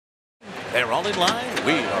They're all in line.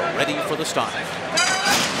 We are ready for the start.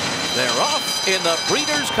 They're off in the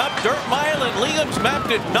Breeders' Cup Dirt Mile, and Liam's Map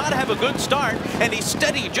did not have a good start, and he's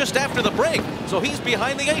steady just after the break, so he's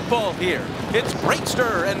behind the 8 ball here. It's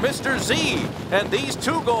Breakster and Mr. Z, and these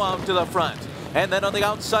two go out to the front. And then on the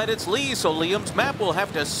outside, it's Lee, so Liam's Map will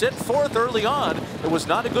have to sit fourth early on. It was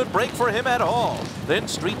not a good break for him at all. Then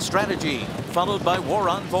Street Strategy, followed by War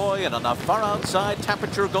Envoy, and on the far outside,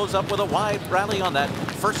 Temperature goes up with a wide rally on that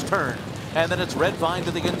first turn. And then it's Red Vine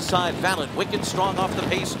to the inside. Valid, Wicked Strong off the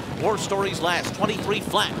pace. War Stories last. 23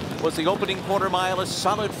 flat was the opening quarter mile. A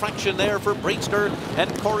solid fraction there for Breakster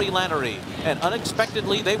and Corey Lannery. And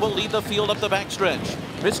unexpectedly, they will lead the field up the backstretch.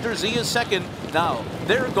 Mr. Z is second. Now,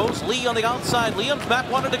 there goes Lee on the outside. Liam's Map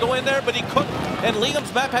wanted to go in there, but he couldn't. And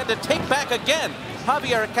Liam's Map had to take back again.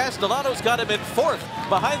 Javier Castellanos got him in fourth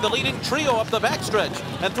behind the leading trio up the backstretch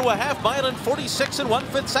and through a half mile in 46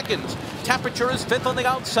 1/5 seconds. Temperature is fifth on the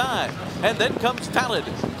outside. And then comes Valid.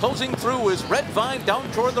 Closing through is Red Vine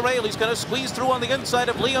down toward the rail. He's going to squeeze through on the inside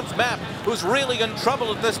of Liam's Map, who's really in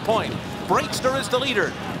trouble at this point. Breakster is the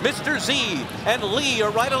leader. Mr. Z and Lee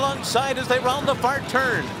are right alongside as they round the far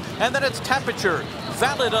turn. And then it's Temperature.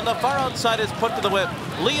 Valid on the far outside is put to the whip.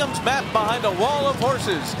 Liam's Map behind a wall of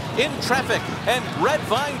horses in traffic, and Red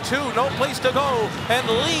Vine too, no place to go. And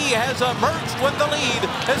Lee has emerged with the lead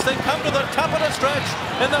as they come to the top of the stretch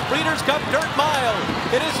in the Breeders' Cup Dirt Mile.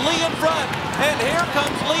 It is Lee in front, and here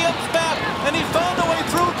comes Liam's Map, and he found a way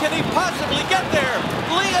through. Can he possibly get there?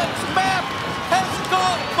 Liam's Map has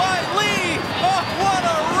gone by Lee. Oh, what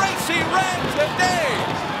a race he ran today!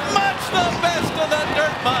 Much the best of the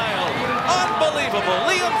Dirt Mile. Unbelievable.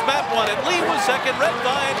 Liam's Map won it. Lee was second, Red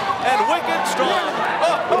Vine, and Wicked Strong.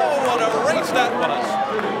 Oh, what a race that was.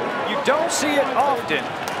 You don't see it often,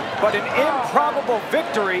 but an improbable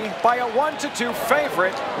victory by a 1-2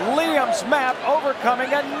 favorite. Liam's Map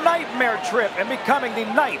overcoming a nightmare trip and becoming the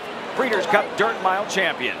 9th Breeders' Cup Dirt Mile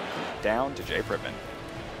champion. Down to Jay Prittman.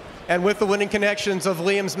 And with the winning connections of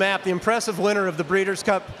Liam's Map, the impressive winner of the Breeders'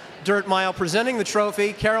 Cup Dirt Mile, presenting the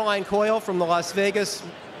trophy, Caroline Coyle from the Las Vegas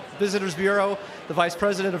Visitors Bureau, the Vice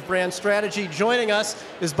President of Brand Strategy. Joining us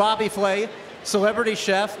is Bobby Flay, celebrity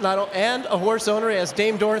chef, and a horse owner as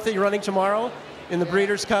Dame Dorothy running tomorrow in the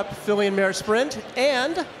Breeders' Cup Filly and Mare Sprint,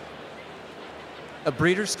 and a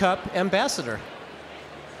Breeders' Cup ambassador.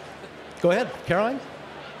 Go ahead, Caroline.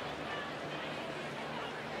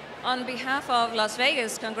 On behalf of Las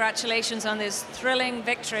Vegas, congratulations on this thrilling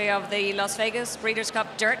victory of the Las Vegas Breeders'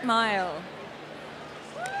 Cup Dirt Mile.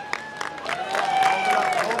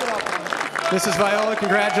 Mrs. Viola,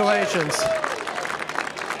 congratulations.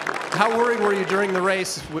 How worried were you during the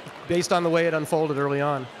race based on the way it unfolded early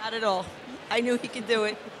on? Not at all. I knew he could do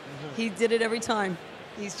it. He did it every time.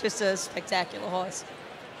 He's just a spectacular horse.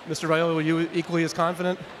 Mr. Viola, were you equally as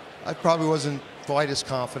confident? I probably wasn't quite as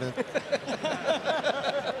confident,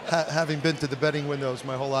 having been to the betting windows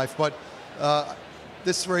my whole life. But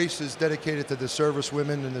this race is dedicated to the service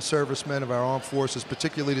women and the servicemen of our armed forces,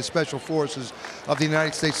 particularly the special forces of the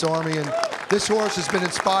United States Army. And this horse has been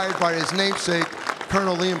inspired by his namesake,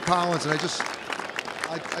 Colonel Liam Collins. And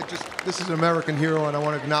this is an American hero, and I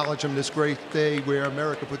want to acknowledge him this great day where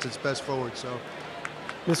America puts its best forward. So,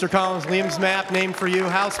 Mr. Collins, Liam's Map named for you.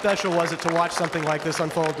 How special was it to watch something like this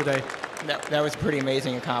unfold today? That was a pretty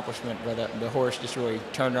amazing accomplishment, where the horse just really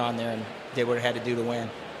turned on there and did what it had to do to win.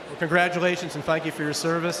 Well, congratulations and thank you for your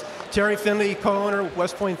service. Terry Finley, co-owner,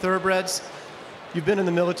 West Point Thoroughbreds. You've been in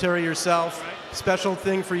the military yourself. Special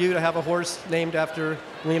thing for you to have a horse named after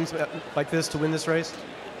Liam's like this to win this race?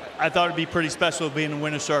 I thought it'd be pretty special to be in the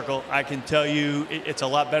winner's circle. I can tell you it's a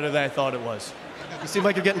lot better than I thought it was. You seem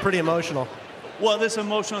like you're getting pretty emotional. Well, this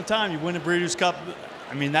emotional time. You win the Breeders' Cup.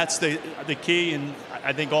 I mean, that's the key, and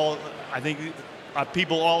I think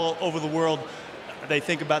people all over the world, they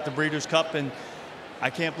think about the Breeders' Cup, and I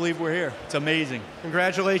can't believe we're here. It's amazing.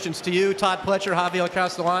 Congratulations to you, Todd Pletcher, Javier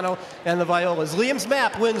Castellano, and the Violas. Liam's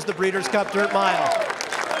Map wins the Breeders' Cup Dirt Mile.